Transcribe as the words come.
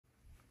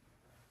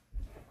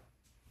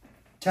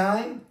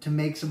Time to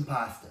make some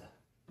pasta.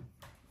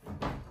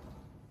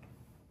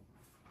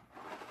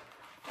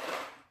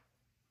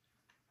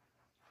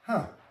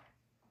 Huh.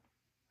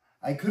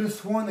 I could have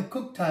sworn the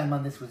cook time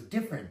on this was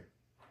different.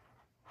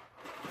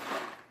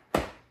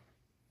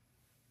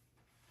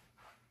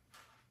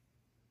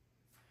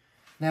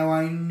 Now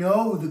I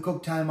know the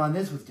cook time on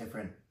this was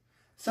different.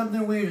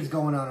 Something weird is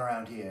going on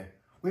around here.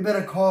 We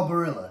better call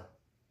Barilla.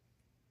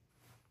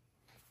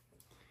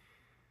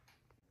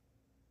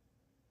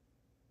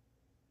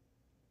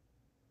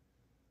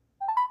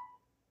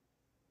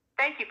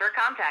 Thank you for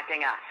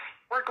contacting us.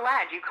 We're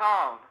glad you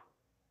called.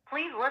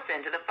 Please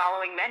listen to the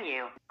following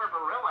menu. For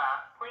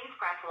Barilla, please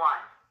press 1.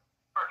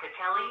 For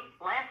Catelli,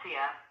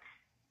 Lancia.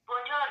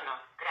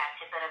 Buongiorno.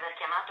 Grazie per aver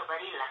chiamato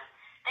Barilla.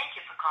 Thank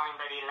you for calling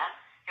Barilla.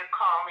 Your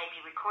call may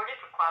be recorded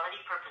for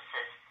quality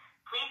purposes.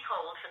 Please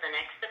hold for the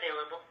next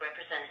available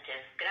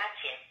representative.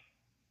 Grazie.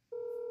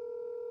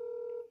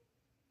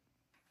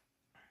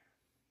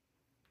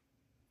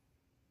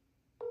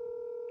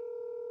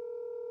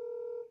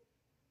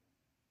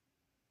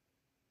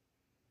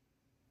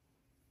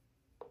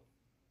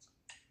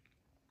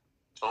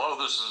 Hello,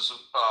 this is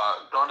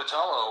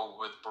Donatello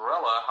with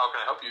Barilla. How can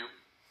I help you?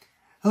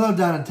 Hello,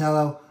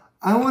 Donatello.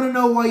 I want to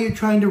know why you're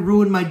trying to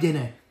ruin my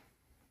dinner.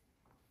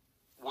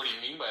 What do you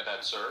mean by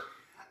that, sir?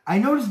 I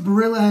noticed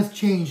Barilla has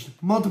changed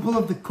multiple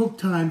of the cook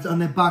times on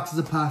their boxes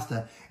of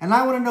pasta. And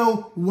I want to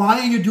know why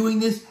are you doing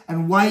this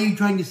and why are you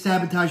trying to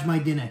sabotage my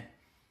dinner?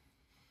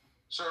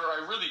 Sir,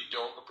 I really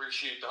don't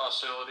appreciate the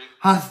hostility.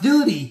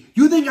 Hostility?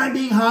 You think I'm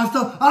being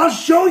hostile? I'll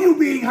show you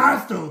being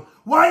hostile!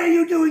 Why are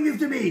you doing this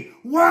to me?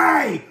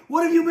 Why?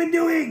 What have you been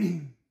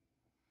doing?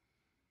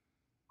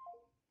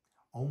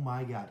 Oh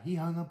my God, he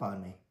hung up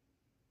on me.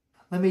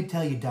 Let me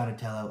tell you,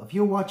 Donatello, if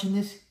you're watching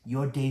this,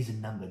 your days are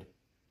numbered.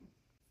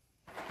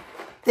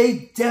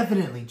 They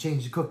definitely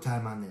changed the cook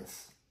time on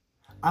this.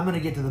 I'm gonna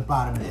get to the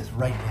bottom of this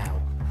right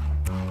now.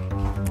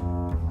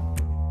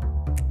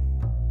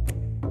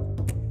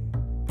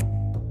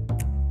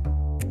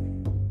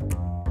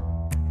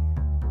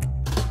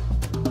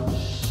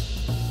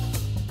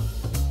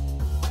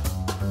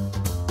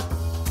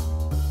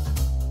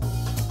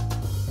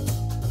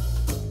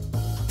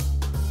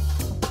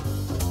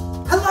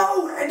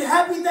 Hello and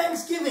happy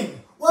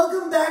Thanksgiving!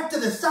 Welcome back to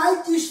the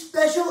side dish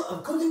special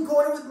of Cooking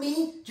Corner with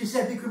me,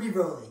 Giuseppe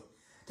CrimiVaroli.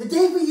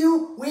 Today for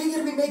you, we're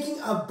going to be making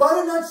a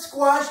butternut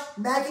squash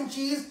mac and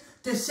cheese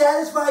to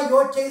satisfy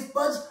your taste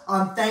buds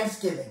on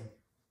Thanksgiving.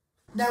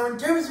 Now in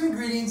terms of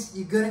ingredients,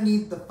 you're going to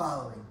need the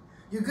following.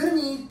 You're going to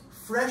need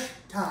fresh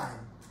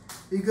thyme.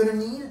 You're going to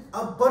need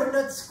a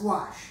butternut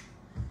squash.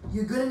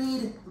 You're going to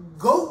need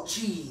goat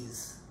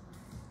cheese.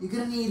 You're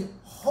going to need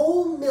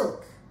whole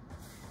milk.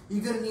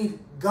 You're going to need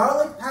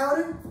garlic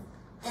powder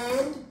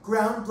and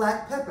ground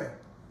black pepper.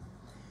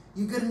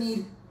 You're going to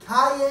need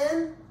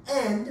cayenne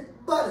and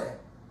butter.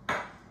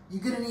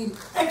 You're going to need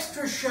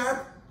extra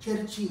sharp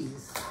cheddar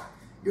cheese.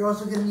 You're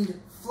also going to need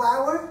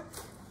flour.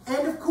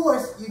 And of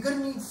course, you're going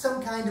to need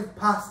some kind of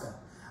pasta.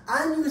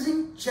 I'm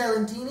using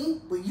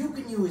celentini, but you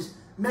can use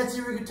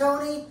mezzi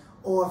rigatoni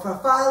or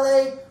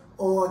farfalle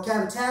or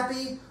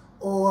cavatappi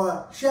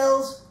or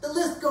shells. The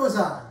list goes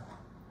on.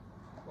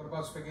 What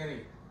about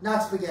spaghetti?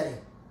 Not spaghetti.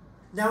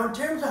 Now in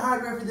terms of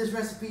hardware for this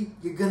recipe,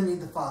 you're going to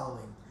need the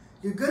following.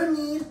 You're going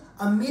to need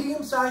a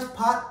medium-sized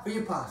pot for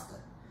your pasta.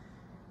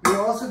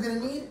 You're also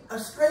going to need a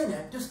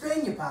strainer to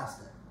strain your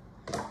pasta.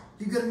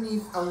 You're going to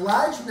need a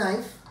large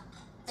knife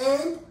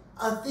and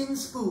a thin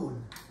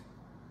spoon.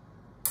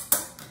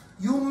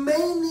 You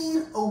may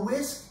need a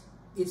whisk.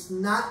 It's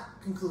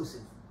not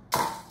conclusive.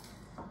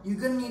 You're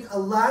going to need a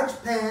large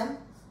pan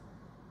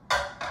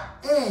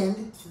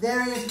and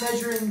various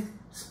measuring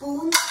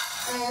spoons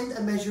and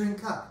a measuring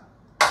cup.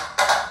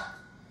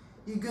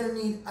 You're going to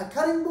need a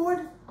cutting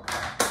board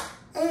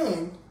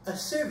and a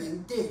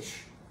serving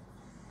dish.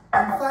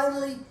 And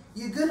finally,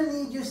 you're going to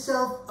need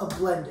yourself a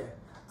blender.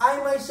 I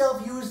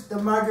myself use the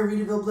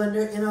Margaritaville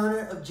blender in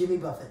honor of Jimmy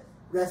Buffett.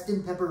 Rest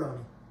in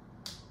pepperoni.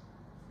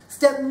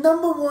 Step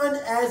number 1,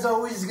 as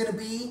always, is going to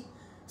be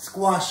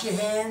squash your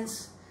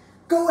hands.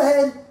 Go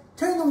ahead,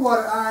 turn the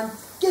water on,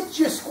 get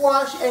your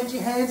squash and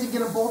your hands and get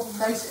them both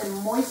nice and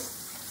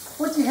moist.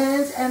 Once your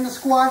hands and the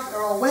squash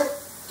are all wet,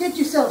 get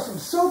yourself some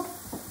soap.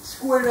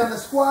 Squirt it on the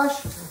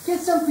squash.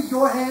 Get some for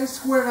your hands,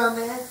 squirt it on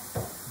there.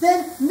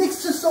 Then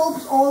mix the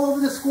soaps all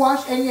over the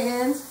squash and your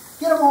hands.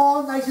 Get them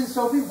all nice and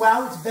soapy.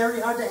 Wow, it's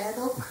very hard to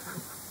handle.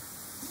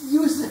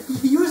 Use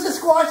the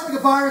squash like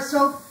a bar of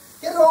soap.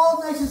 Get it all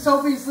nice and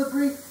soapy and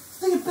slippery.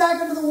 Stick it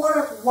back under the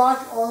water. Wash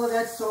all of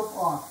that soap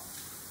off.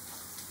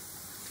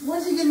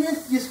 Once you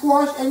get your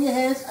squash and your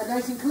hands are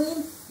nice and clean,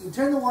 you can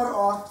turn the water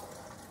off.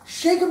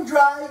 Shake them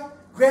dry.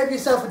 Grab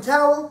yourself a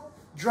towel.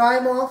 Dry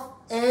them off.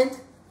 And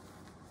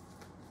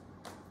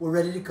we're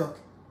ready to cook.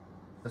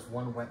 That's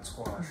one wet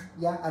squash.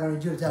 Yeah, I don't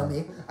need you to tell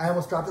me. I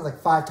almost dropped it like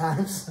 5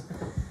 times.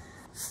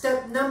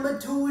 Step number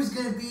 2 is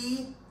going to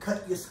be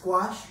cut your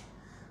squash.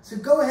 So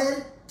go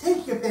ahead,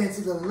 take your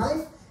fancy little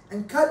knife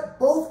and cut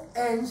both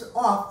ends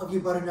off of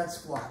your butternut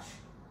squash.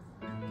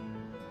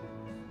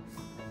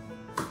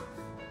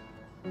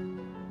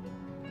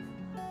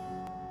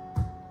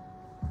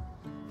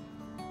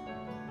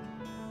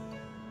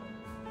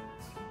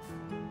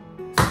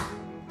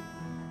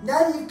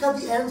 Now that you've cut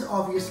the ends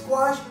off your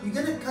squash, you're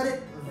going to cut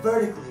it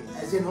vertically,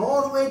 as in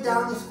all the way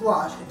down the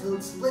squash until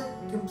it's split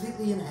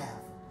completely in half.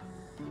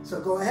 So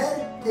go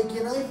ahead, take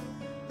your knife,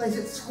 place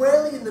it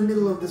squarely in the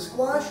middle of the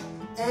squash,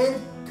 and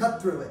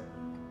cut through it.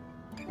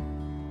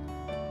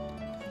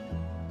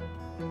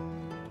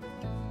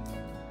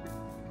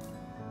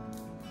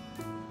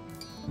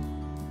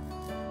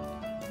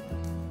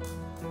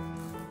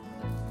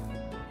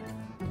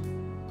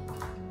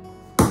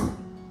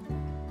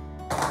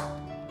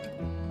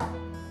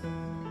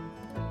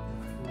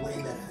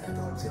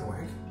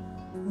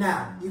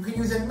 Now, you can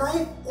use a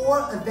knife or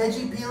a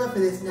veggie peeler for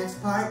this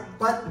next part,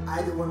 but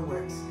either one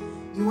works.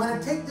 You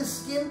want to take the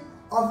skin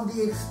off of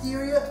the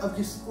exterior of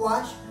your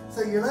squash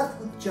so you're left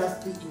with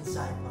just the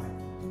inside part.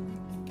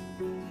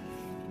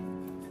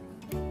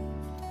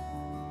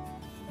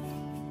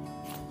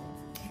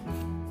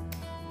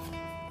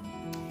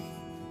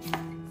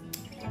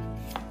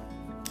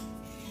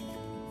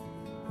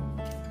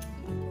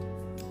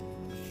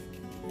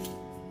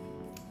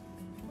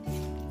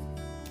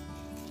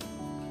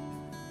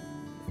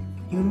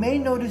 You may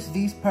notice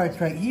these parts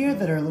right here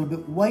that are a little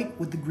bit white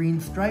with the green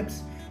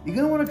stripes. You're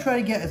going to want to try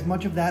to get as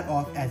much of that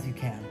off as you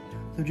can.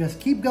 So just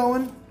keep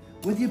going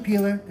with your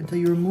peeler until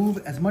you remove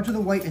as much of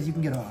the white as you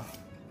can get off.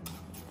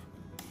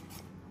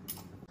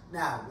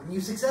 Now, when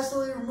you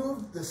successfully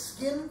remove the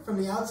skin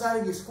from the outside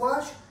of your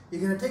squash,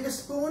 you're going to take a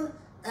spoon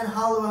and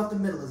hollow out the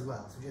middle as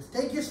well. So just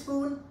take your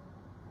spoon,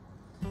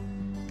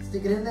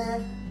 stick it in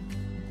there,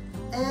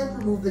 and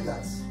remove the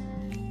guts.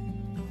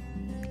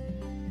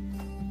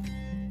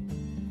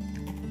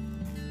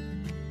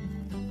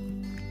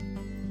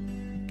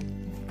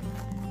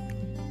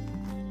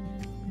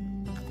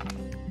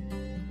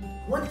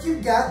 Once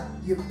you've got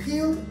your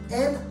peeled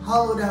and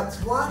hollowed out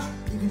squash,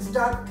 you can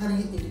start cutting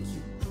it into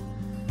cubes.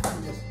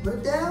 So just put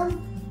it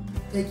down,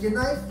 take your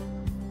knife,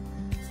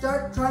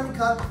 start trying to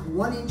cut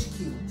 1-inch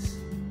cubes.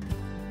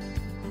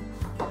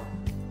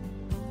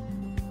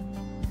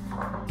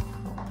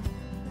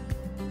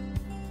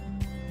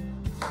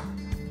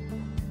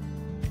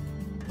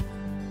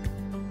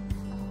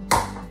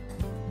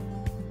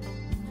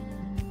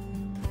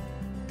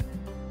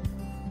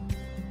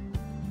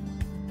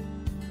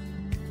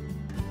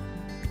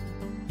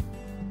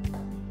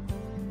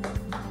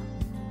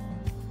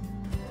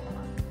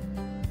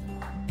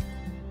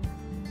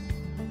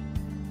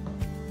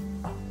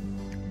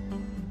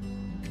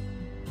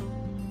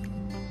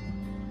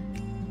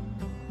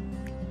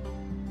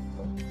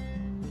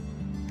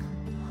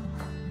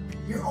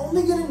 You're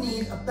only going to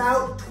need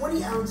about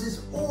 20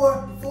 ounces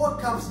or 4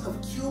 cups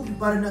of cubed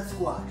butternut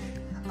squash.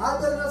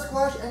 Our butternut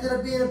squash ended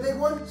up being a big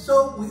one,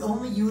 so we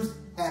only used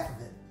half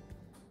of it.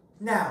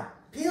 Now,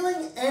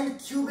 peeling and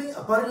cubing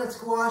a butternut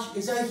squash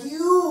is a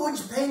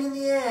huge pain in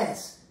the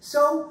ass,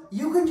 so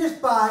you can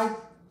just buy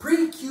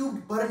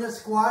pre-cubed butternut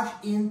squash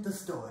in the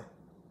store.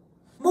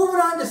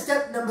 Moving on to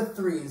step number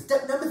 3.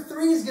 Step number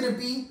 3 is going to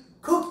be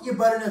cook your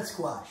butternut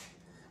squash.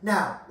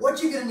 Now,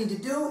 what you're going to need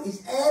to do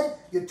is add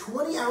your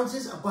 20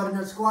 ounces of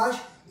butternut squash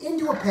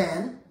into a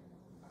pan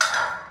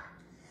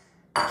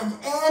and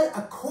add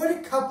a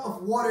 1/4 cup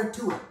of water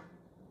to it.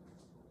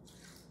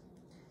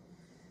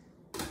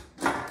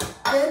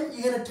 Then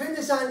you're going to turn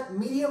this on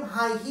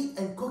medium-high heat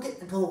and cook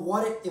it until the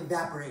water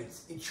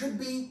evaporates. It should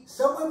be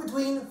somewhere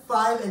between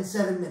 5 and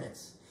 7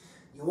 minutes.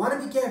 You want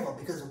to be careful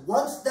because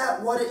once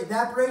that water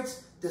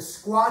evaporates, the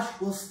squash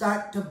will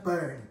start to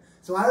burn.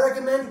 So I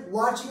recommend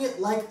watching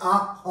it like a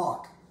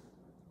hawk.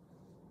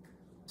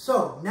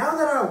 So, now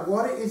that our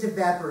water is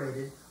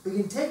evaporated, we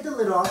can take the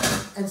lid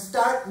off and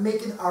start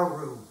making our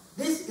roux.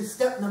 This is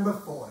step number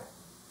 4.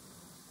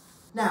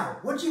 Now,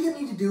 what you're going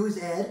to need to do is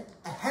add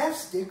a 1/2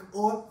 stick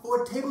or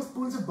 4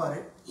 tablespoons of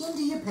butter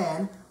into your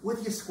pan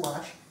with your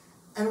squash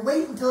and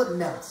wait until it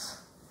melts.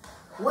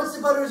 Once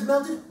the butter is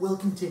melted, we'll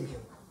continue.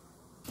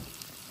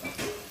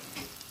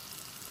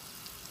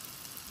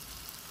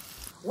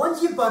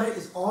 Once your butter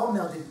is all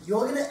melted,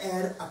 you're going to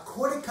add a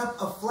 1/4 cup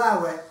of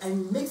flour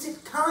and mix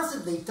it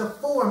constantly to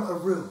form a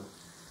roux.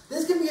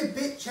 This can be a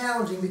bit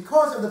challenging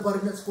because of the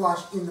butternut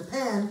squash in the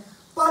pan,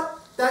 but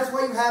that's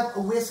why you have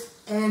a whisk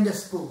and a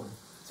spoon.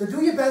 So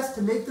do your best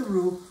to make the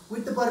roux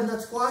with the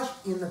butternut squash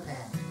in the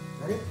pan.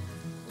 Ready?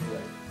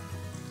 Right.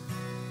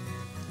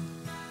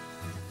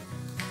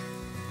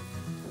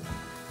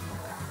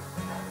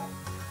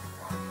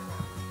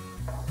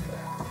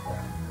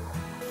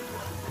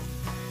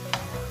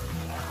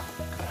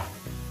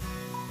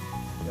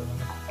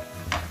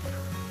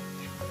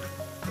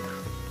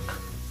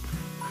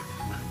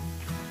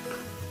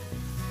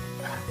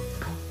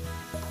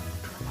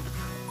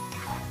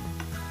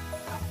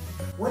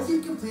 Once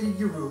you've completed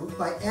your roux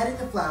by adding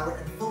the flour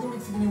and fully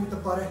mixing it in with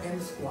the butter and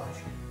the squash,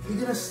 you're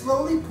going to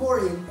slowly pour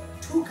in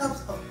 2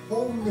 cups of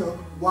whole milk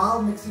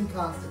while mixing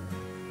constantly.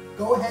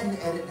 Go ahead and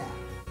add it now.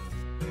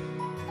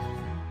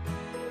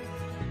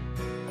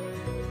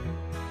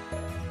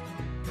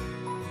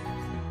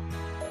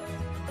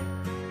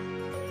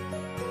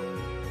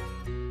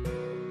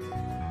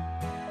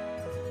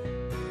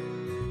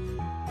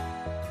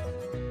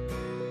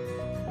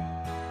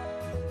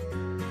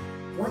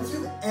 Once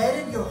you've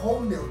added your whole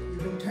milk, you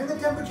can turn the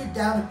temperature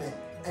down a bit,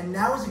 and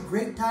now is a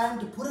great time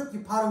to put up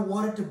your pot of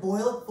water to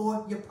boil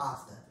for your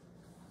pasta.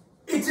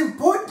 It's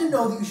important to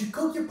know that you should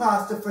cook your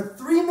pasta for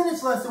 3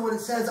 minutes less than what it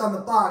says on the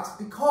box,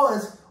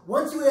 because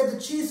once you add the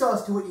cheese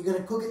sauce to it, you're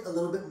going to cook it a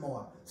little bit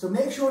more. So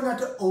make sure not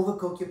to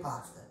overcook your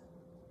pasta.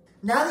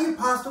 Now that your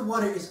pasta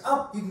water is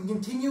up, you can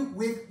continue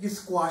with your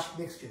squash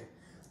mixture.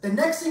 The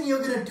next thing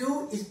you're going to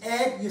do is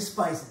add your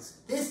spices.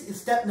 This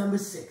is step number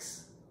 6.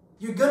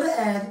 You're going to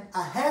add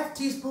a half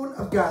teaspoon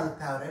of garlic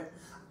powder,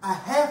 a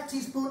half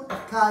teaspoon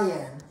of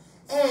cayenne,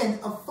 and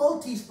a full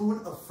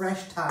teaspoon of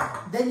fresh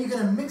thyme. Then you're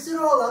going to mix it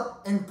all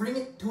up and bring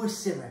it to a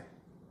simmer.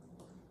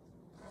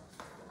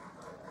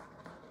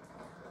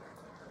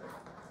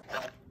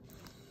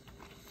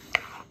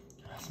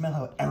 Smell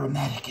how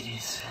aromatic it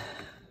is.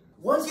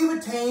 Once you've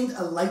attained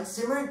a light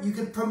simmer, you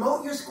can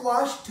promote your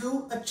squash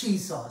to a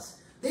cheese sauce.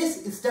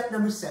 This is step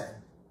number 7.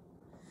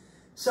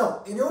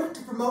 So, in order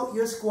to promote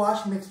your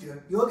squash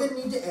mixture, you're going to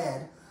need to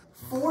add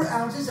 4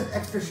 ounces of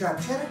extra sharp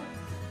cheddar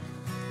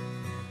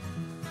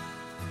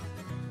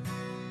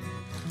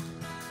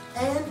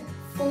and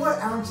 4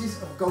 ounces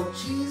of goat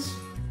cheese,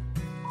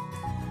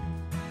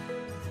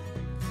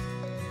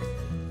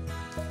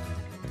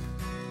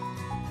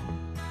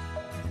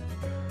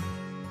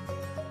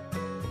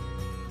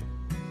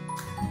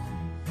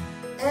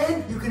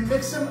 and you can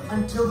mix them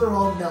until they're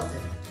all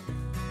melted.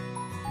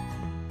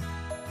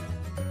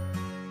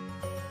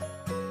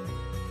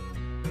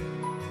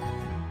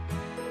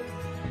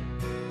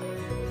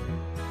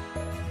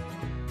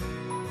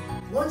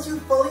 Once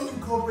you've fully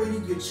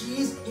incorporated your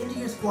cheese into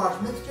your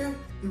squash mixture,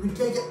 you can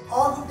take it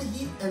off of the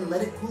heat and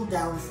let it cool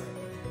down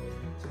slightly.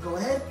 So go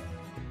ahead,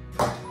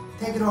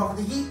 take it off of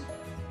the heat,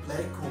 let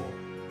it cool.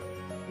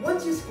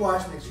 Once your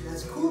squash mixture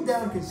has cooled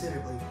down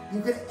considerably,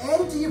 you can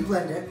add it to your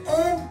blender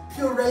and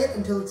puree it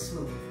until it's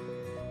smooth.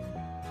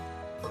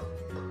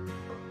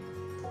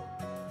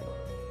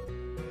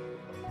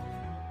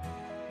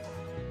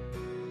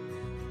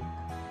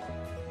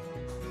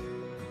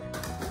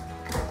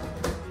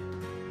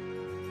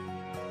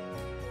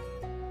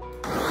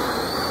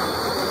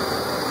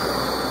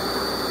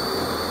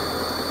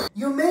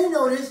 You may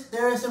notice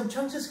there are some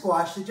chunks of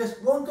squash that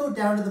just won't go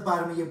down to the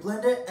bottom of your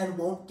blender and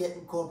won't get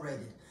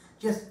incorporated.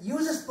 Just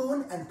use a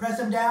spoon and press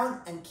them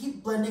down and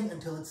keep blending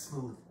until it's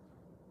smooth.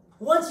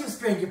 Once you've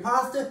strained your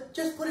pasta,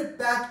 just put it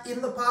back in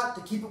the pot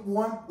to keep it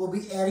warm. We'll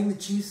be adding the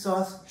cheese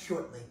sauce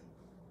shortly.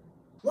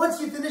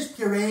 Once you finish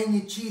pureeing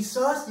your cheese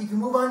sauce, you can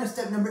move on to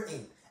step number 8.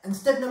 And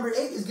step number 8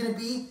 is going to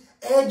be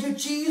add your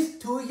cheese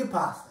to your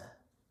pasta.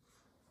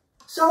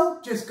 So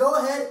just go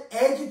ahead,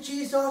 add your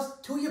cheese sauce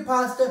to your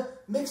pasta,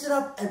 mix it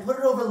up, and put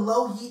it over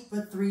low heat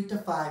for 3 to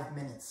 5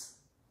 minutes.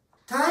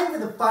 Time for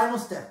the final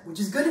step, which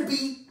is going to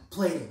be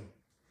plating.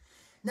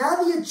 Now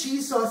that your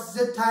cheese sauce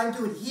is at time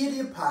to adhere to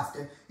your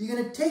pasta, you're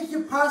going to take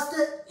your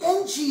pasta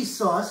and cheese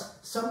sauce,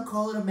 some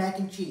call it a mac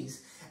and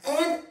cheese,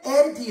 and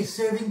add it to your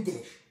serving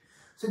dish.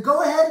 So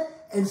go ahead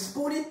and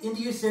spoon it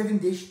into your serving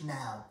dish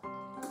now.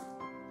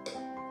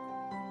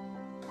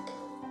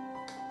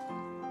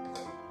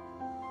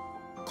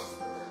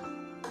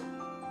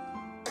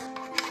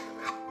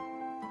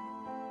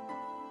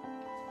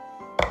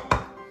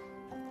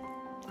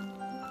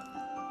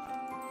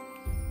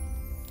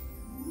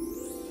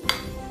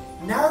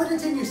 Now that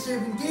it's in your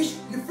serving dish,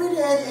 you're free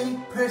to add any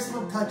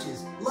personal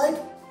touches, like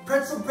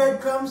pretzel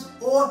breadcrumbs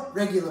or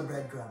regular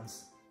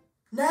breadcrumbs.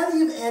 Now that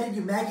you've added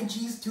your mac and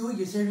cheese to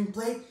your serving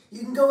plate, you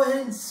can go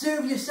ahead and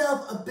serve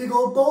yourself a big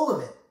old bowl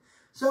of it.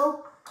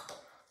 So,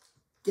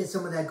 get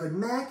some of that good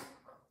mac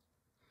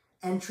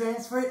and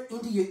transfer it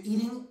into your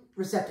eating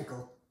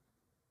receptacle.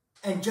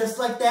 And just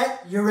like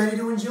that, you're ready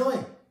to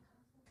enjoy.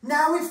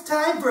 Now it's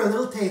time for a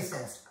little taste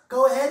test.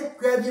 Go ahead,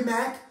 grab your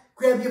mac,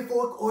 grab your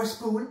fork or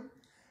spoon,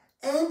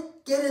 and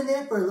get in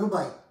there for a little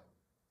bite.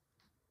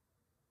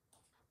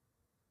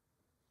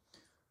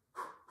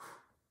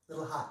 A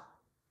little hot.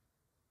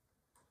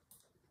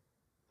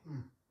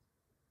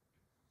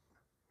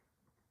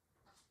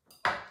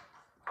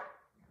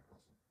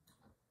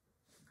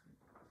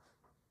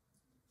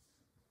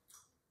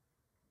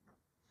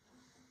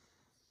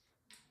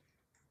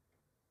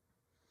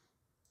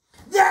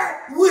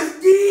 That was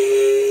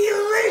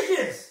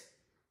delicious!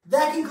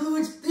 That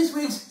concludes this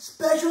week's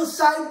special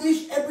side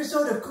dish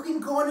episode of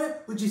Cooking Corner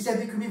with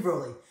Giuseppe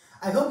CrimiVaroli.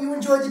 I hope you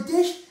enjoyed the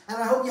dish, and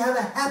I hope you have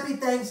a happy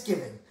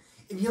Thanksgiving.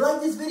 If you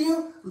like this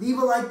video, leave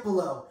a like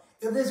below.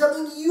 If there's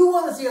something you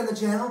want to see on the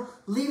channel,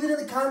 leave it in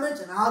the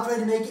comments and I'll try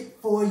to make it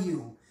for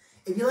you.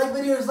 If you like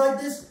videos like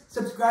this,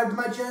 subscribe to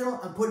my channel.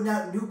 I'm putting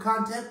out new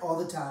content all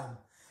the time.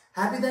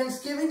 Happy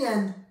Thanksgiving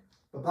and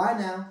bye-bye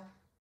now.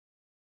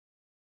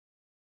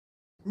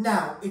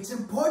 Now, it's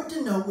important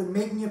to note when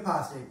making your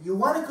pasta, you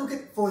want to cook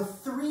it for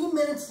 3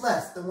 minutes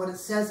less than what it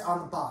says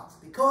on the box,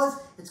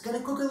 because it's going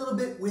to cook a little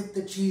bit with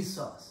the cheese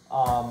sauce.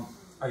 Are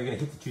you going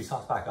to heat the cheese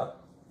sauce back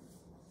up?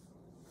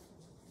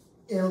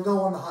 It'll go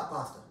on the hot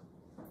pasta.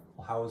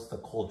 Well, how is the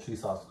cold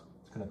cheese sauce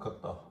going to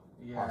cook the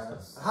Yeah,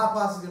 pasta. Hot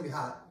pasta's gonna be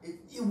hot.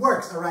 It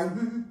works, all right?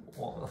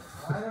 Well,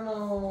 I don't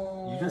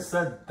know. you just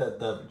said that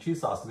the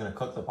cheese sauce is going to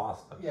cook the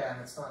pasta. Yeah,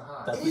 and it's not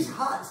hot. That's It is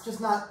hot. It's just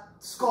not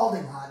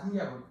scalding hot.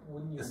 Yeah, but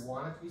wouldn't you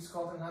want it to be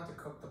scalding hot to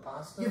cook the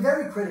pasta? You're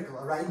very critical,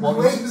 all right? Well,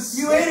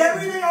 you ate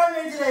everything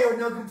I made today with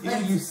no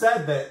complaints. You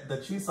said that the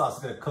cheese sauce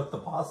is going to cook the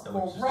pasta,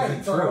 which Well, is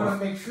right, so true. I want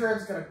to make sure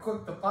it's going to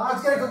cook the pasta.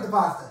 It's gonna cook the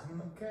pasta.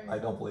 Okay. I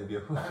don't believe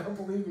you. I don't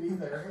believe it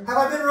either. Have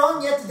I been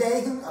wrong yet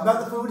today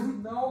about the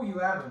food? No, you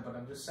haven't, but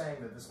I'm just saying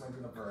that this might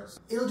be the first.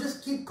 It'll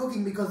just keep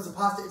cooking because the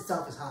pasta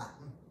itself is hot.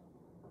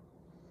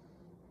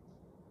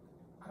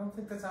 I don't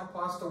think that's how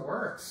pasta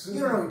works. You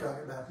don't know what you're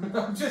talking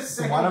about. I'm just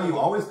So saying. why don't you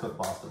always cook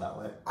pasta that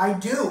way? I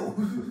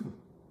do.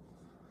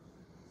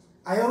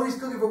 I always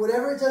cook it for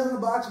whatever it says in the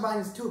box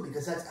minus 2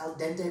 because that's al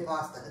dente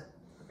pasta.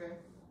 Okay.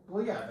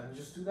 Well, yeah, then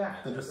just do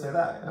that. Then just say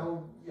that, yeah.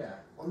 No, yeah.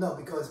 Well, no,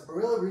 because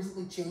Barilla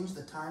recently changed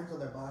the times on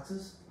their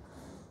boxes.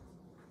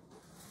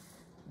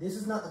 This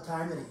is not the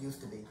time that it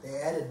used to be. They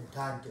added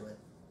time to it.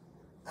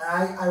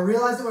 And I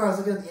realized it when I was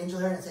looking at the angel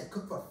hair and it said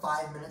cook for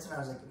 5 minutes. And I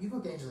was like, if you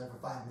cook angel hair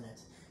for 5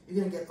 minutes, you're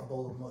going to get a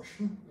bowl of mush.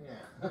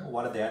 Yeah.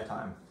 Why did they add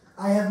time?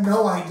 I have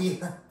no idea.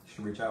 You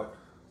should reach out.